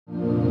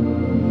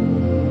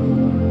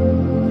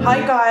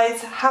Hi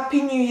guys,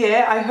 Happy New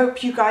Year. I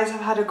hope you guys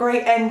have had a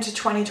great end to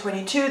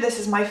 2022. This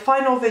is my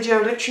final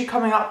video literally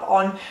coming up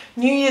on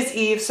New Year's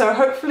Eve, so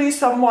hopefully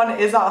someone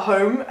is at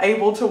home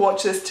able to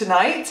watch this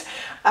tonight.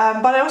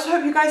 But I also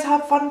hope you guys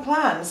have fun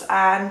plans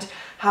and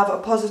have a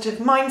positive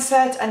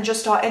mindset and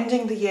just are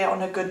ending the year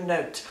on a good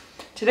note.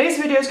 Today's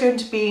video is going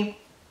to be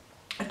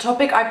a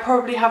topic I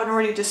probably haven't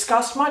really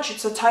discussed much.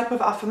 It's a type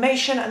of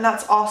affirmation, and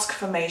that's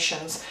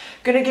Askfirmations.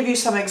 I'm going to give you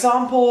some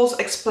examples,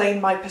 explain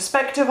my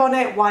perspective on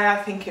it, why I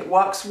think it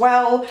works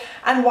well,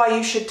 and why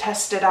you should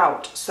test it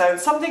out. So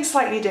something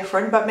slightly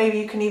different, but maybe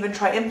you can even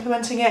try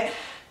implementing it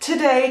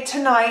today,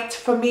 tonight.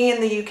 For me in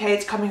the UK,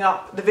 it's coming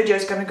up, the video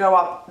is going to go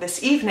up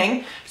this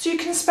evening, so you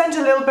can spend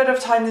a little bit of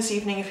time this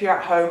evening if you're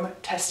at home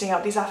testing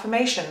out these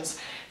affirmations.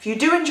 If you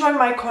do enjoy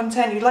my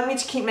content, you'd like me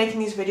to keep making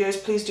these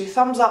videos, please do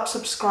thumbs up,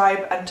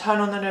 subscribe, and turn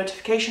on the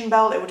notification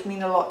bell. It would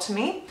mean a lot to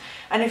me.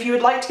 And if you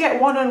would like to get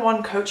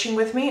one-on-one coaching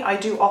with me, I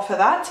do offer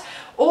that.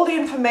 All the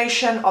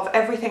information of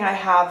everything I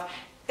have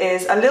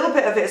is, a little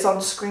bit of it is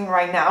on screen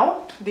right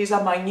now. These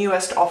are my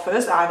newest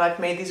offers, and I've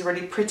made these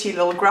really pretty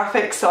little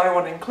graphics, so I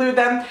want to include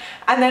them.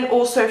 And then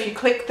also, if you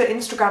click the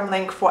Instagram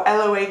link for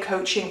LOA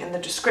coaching in the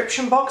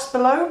description box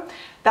below,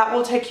 that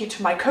will take you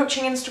to my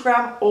coaching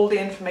Instagram. All the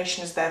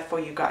information is there for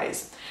you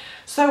guys.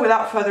 So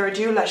without further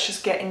ado, let's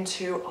just get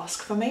into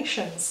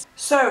Askfirmations.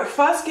 So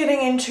first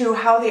getting into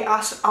how the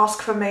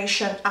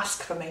Askfirmation,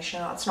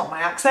 that's not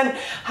my accent,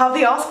 how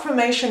the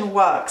Askfirmation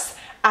works.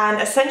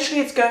 And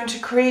essentially it's going to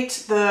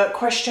create the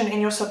question in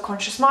your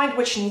subconscious mind,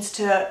 which needs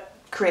to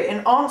create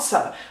an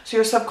answer. So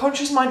your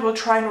subconscious mind will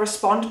try and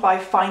respond by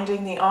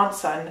finding the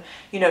answer and,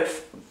 you know,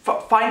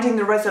 finding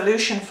the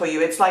resolution for you.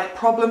 It's like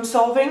problem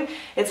solving.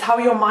 It's how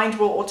your mind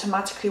will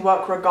automatically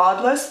work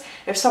regardless.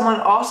 If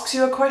someone asks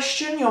you a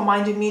question, your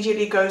mind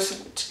immediately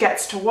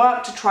gets to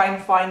work to try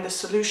and find the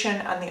solution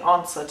and the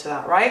answer to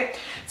that, right?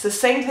 It's the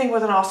same thing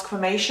with an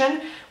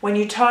Askfirmation. When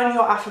you turn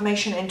your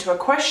affirmation into a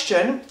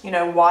question, you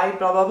know, why,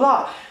 blah, blah,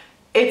 blah,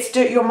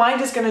 your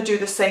mind is going to do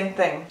the same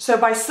thing. So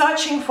by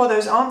searching for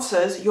those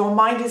answers, your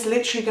mind is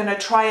literally going to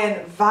try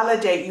and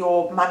validate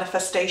your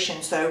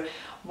manifestation. So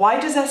why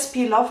does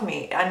SP love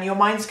me? And your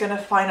mind's going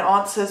to find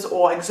answers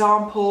or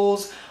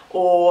examples,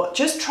 or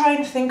just try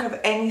and think of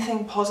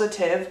anything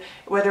positive,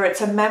 whether it's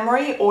a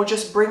memory or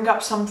just bring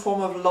up some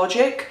form of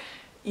logic.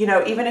 You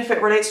know, even if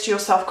it relates to your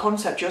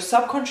self-concept, your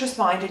subconscious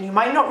mind, and you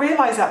might not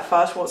realize at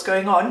first what's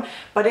going on,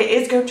 but it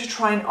is going to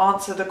try and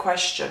answer the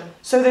question.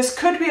 So this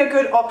could be a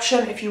good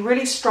option if you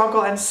really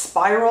struggle and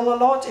spiral a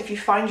lot, if you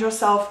find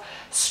yourself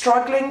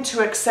struggling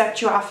to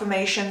accept your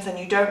affirmations and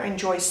you don't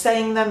enjoy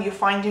saying them, you're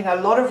finding a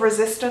lot of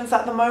resistance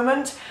at the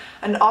moment.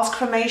 An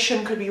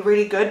Askfirmation could be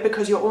really good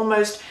because you're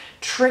almost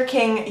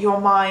tricking your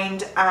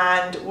mind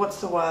and,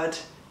 what's the word?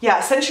 Yeah,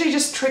 essentially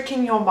just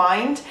tricking your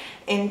mind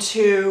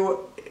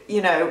into,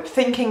 you know,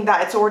 thinking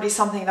that it's already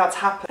something that's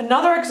happened.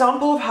 Another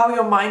example of how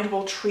your mind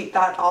will treat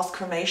that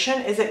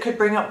Askfirmation is it could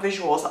bring up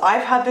visuals.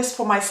 I've had this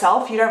for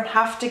myself. You don't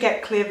have to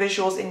get clear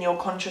visuals in your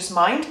conscious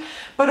mind,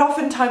 but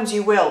oftentimes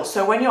you will.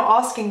 So when you're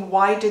asking,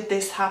 why did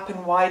this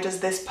happen? Why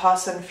does this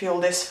person feel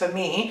this for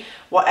me?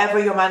 Whatever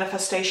your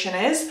manifestation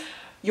is,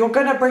 you're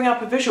going to bring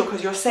up a visual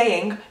because you're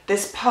saying,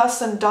 this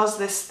person does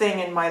this thing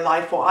in my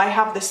life, or I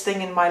have this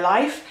thing in my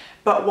life,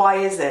 but why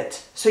is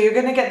it? So you're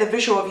going to get the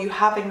visual of you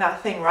having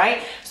that thing,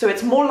 right? So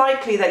it's more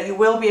likely that you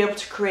will be able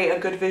to create a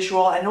good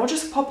visual and it'll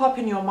just pop up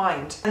in your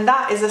mind. And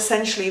that is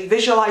essentially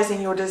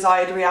visualizing your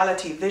desired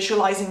reality,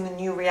 visualizing the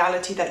new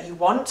reality that you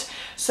want.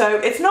 So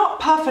it's not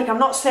perfect. I'm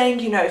not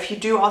saying, you know, if you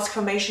do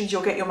Askfirmations,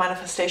 you'll get your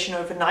manifestation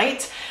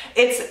overnight.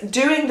 It's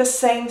doing the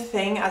same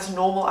thing as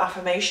normal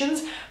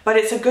affirmations, but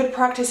it's a good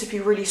practice if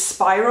you really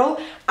spiral,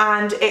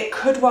 and it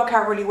could work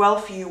out really well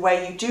for you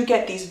where you do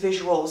get these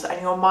visuals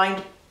and your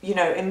mind, you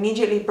know,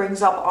 immediately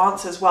brings up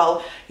answers.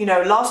 Well, you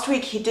know, last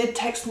week he did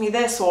text me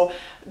this, or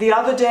the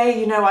other day,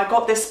 you know, I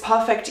got this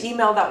perfect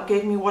email that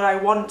gave me what I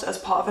want as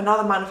part of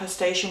another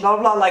manifestation, blah,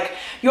 blah, blah. Like,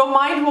 your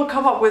mind will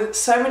come up with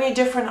so many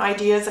different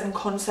ideas and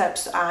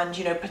concepts and,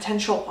 you know,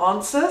 potential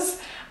answers.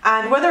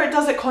 And whether it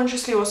does it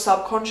consciously or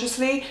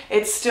subconsciously,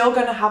 it's still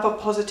going to have a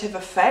positive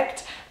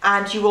effect,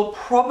 and you will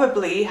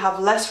probably have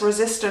less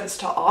resistance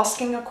to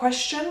asking a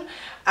question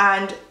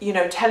and, you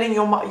know, telling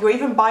your mind, you're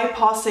even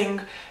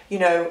bypassing, you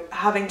know,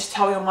 having to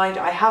tell your mind,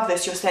 I have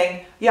this. You're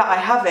saying, yeah, I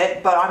have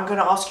it, but I'm going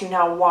to ask you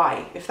now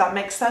why, if that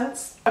makes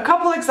sense. A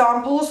couple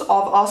examples of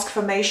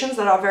Askfirmations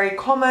that are very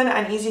common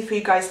and easy for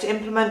you guys to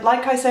implement.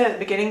 Like I said at the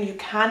beginning, you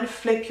can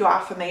flip your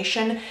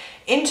affirmation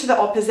into the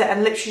opposite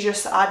and literally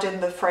just add in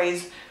the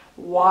phrase,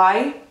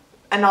 why?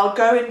 And I'll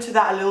go into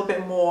that a little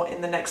bit more in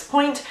the next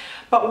point.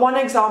 But one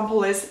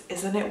example is,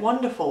 isn't it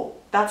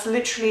wonderful? That's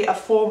literally a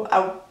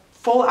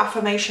full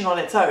affirmation on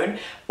its own,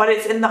 but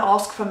it's in the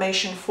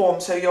Askfirmation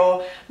form. So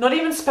you're not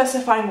even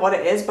specifying what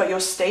it is, but you're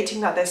stating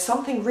that there's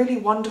something really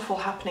wonderful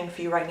happening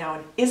for you right now,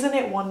 and isn't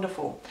it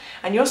wonderful?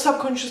 And your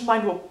subconscious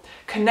mind will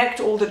connect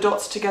all the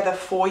dots together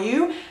for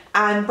you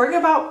and bring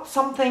about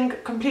something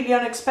completely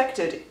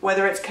unexpected,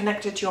 whether it's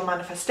connected to your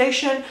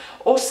manifestation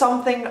or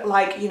something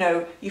like, you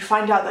know, you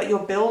find out that your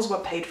bills were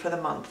paid for the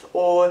month,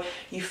 or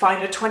you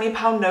find a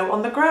 £20 note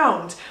on the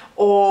ground,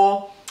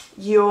 or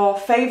your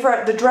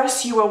favorite, the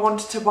dress you were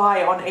wanted to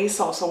buy on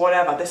ASOS or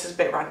whatever. This is a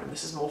bit random,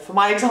 this is more for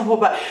my example,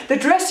 but the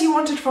dress you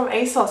wanted from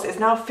ASOS is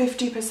now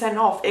 50%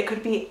 off. It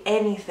could be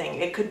anything.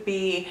 It could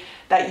be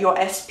that your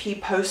SP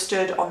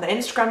posted on the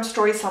Instagram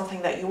story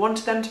something that you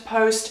wanted them to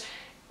post,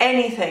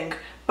 anything.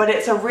 But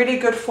it's a really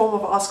good form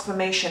of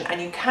Askfirmation,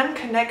 and you can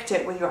connect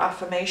it with your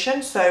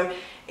affirmation. So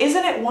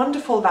isn't it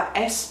wonderful that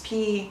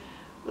SP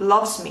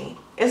loves me?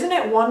 Isn't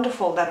it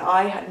wonderful that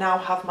I now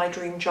have my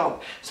dream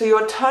job? So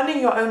you're turning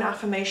your own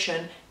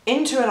affirmation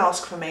into an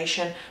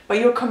Askfirmation, but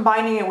you're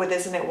combining it with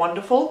isn't it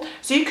wonderful?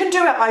 So you can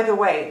do it either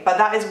way, but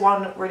that is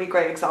one really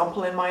great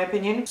example in my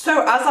opinion.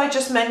 So as I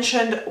just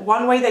mentioned,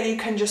 one way that you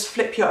can just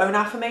flip your own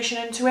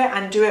affirmation into it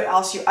and do it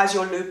as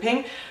you're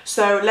looping.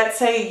 So let's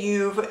say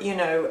you've, you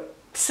know,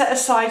 set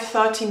aside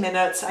 30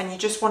 minutes and you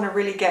just want to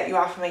really get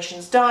your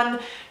affirmations done.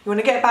 You want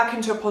to get back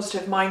into a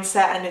positive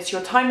mindset, and it's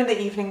your time in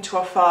the evening to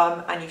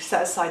affirm, and you've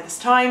set aside this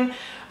time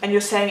and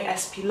you're saying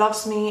SP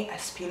loves me,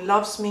 SP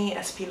loves me,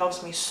 SP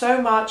loves me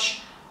so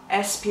much,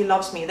 SP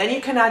loves me. Then you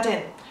can add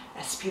in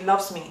SP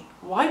loves me.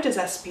 Why does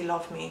SP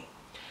love me?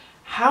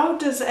 How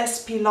does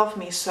SP love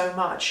me so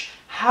much?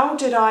 How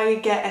did I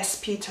get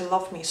SP to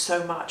love me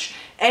so much?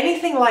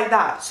 Anything like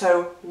that.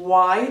 So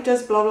why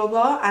does blah blah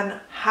blah and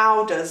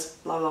how does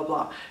blah blah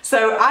blah.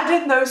 So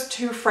add in those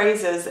two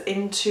phrases at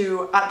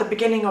the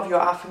beginning of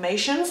your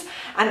affirmations,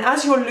 and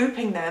as you're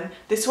looping them,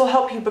 this will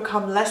help you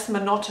become less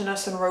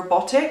monotonous and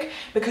robotic,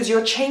 because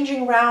you're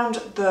changing around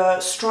the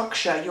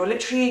structure. You're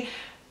literally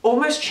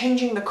almost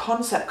changing the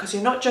concept, because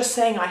you're not just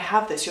saying I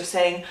have this, you're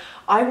saying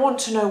I want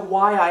to know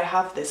why I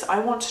have this, I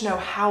want to know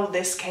how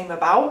this came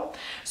about.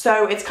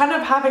 So it's kind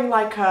of having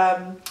like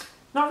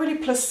not really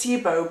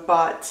placebo,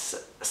 but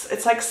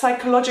it's like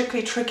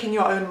psychologically tricking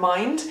your own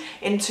mind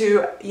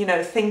into, you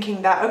know,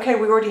 thinking that okay,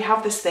 we already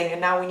have this thing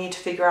and now we need to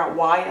figure out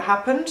why it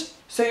happened.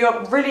 So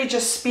you're really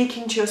just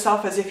speaking to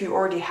yourself as if you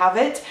already have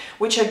it,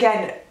 which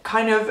again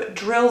kind of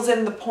drills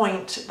in the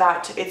point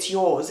that it's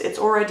yours, it's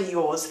already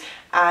yours.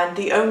 And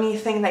the only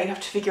thing that you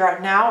have to figure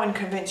out now and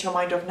convince your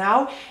mind of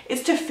now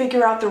is to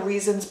figure out the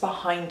reasons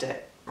behind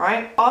it,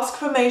 right?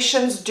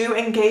 Askfirmations do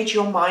engage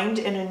your mind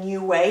in a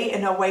new way,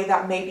 in a way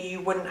that maybe you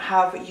wouldn't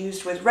have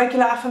used with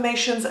regular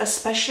affirmations,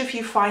 especially if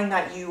you find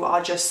that you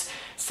are just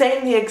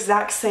saying the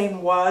exact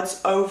same words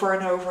over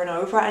and over and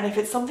over. And if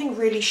it's something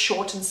really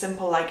short and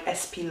simple like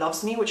SP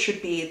loves me, which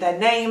should be their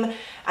name,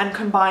 and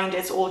combined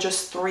it's all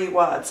just 3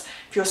 words.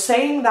 If you're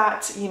saying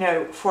that, you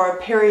know, for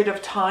a period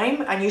of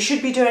time, and you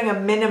should be doing a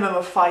minimum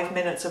of 5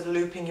 minutes of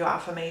looping your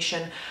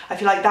affirmation, I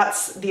feel like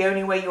that's the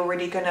only way you're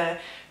really gonna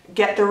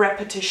get the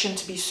repetition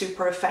to be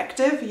super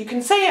effective. You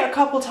can say it a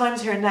couple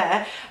times here and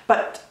there,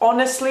 but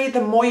honestly,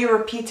 the more you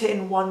repeat it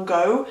in one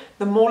go,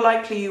 the more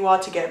likely you are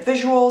to get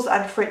visuals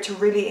and for it to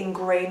really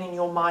ingrain in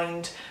your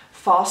mind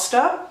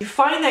faster. You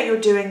find that you're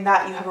doing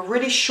that, you have a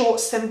really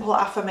short, simple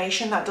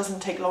affirmation that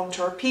doesn't take long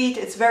to repeat.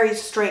 It's very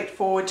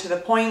straightforward, to the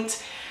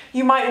point.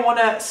 You might want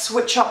to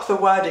switch up the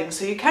wording.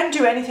 So you can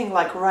do anything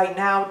like right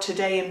now,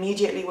 today,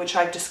 immediately, which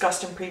I've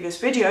discussed in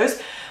previous videos,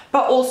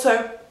 but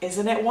also,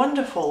 isn't it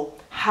wonderful?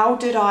 How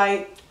did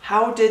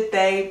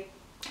they,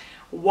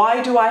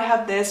 why do I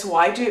have this?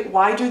 Why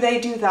do they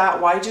do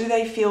that? Why do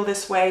they feel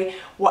this way?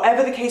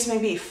 Whatever the case may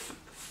be,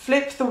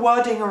 flip the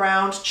wording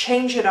around,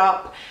 change it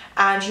up,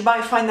 and you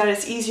might find that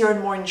it's easier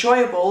and more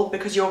enjoyable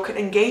because you're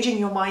engaging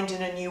your mind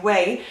in a new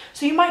way.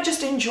 So you might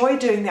just enjoy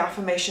doing the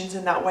affirmations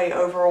in that way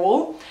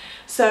overall.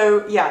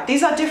 So yeah,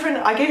 these are different.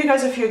 I gave you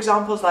guys a few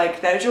examples, like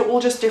they're all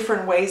just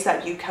different ways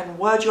that you can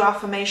word your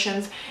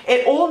affirmations.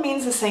 It all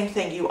means the same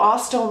thing. You are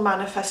still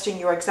manifesting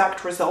your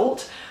exact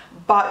result,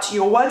 but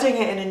you're wording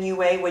it in a new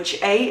way,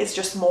 which A, is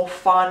just more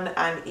fun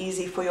and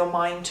easy for your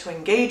mind to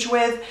engage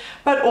with,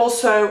 but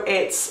also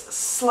it's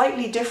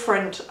slightly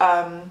different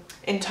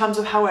in terms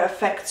of how it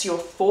affects your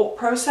thought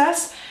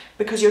process,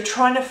 because you're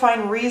trying to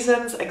find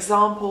reasons,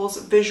 examples,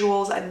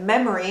 visuals, and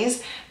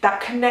memories that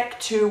connect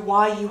to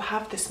why you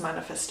have this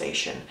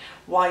manifestation,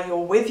 why you're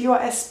with your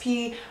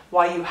SP,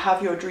 why you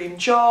have your dream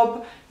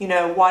job, you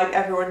know, why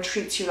everyone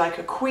treats you like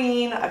a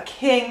queen, a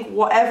king,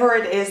 whatever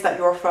it is that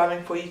you're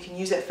affirming for. You can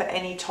use it for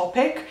any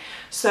topic.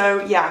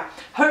 So yeah,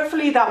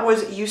 hopefully that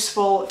was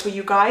useful for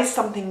you guys,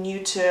 something new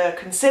to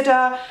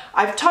consider.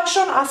 I've touched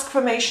on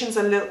Askfirmations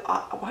a little,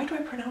 why do I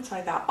pronounce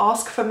like that?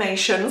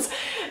 Askfirmations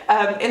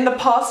in the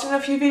past in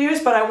a few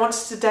videos, but I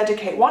wanted to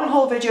dedicate one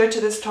whole video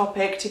to this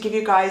topic to give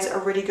you guys a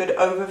really good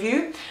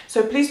overview.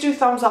 So please do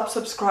thumbs up,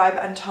 subscribe,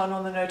 and turn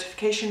on the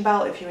notification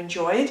bell if you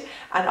enjoyed,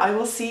 and I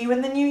will see you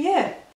in the new year.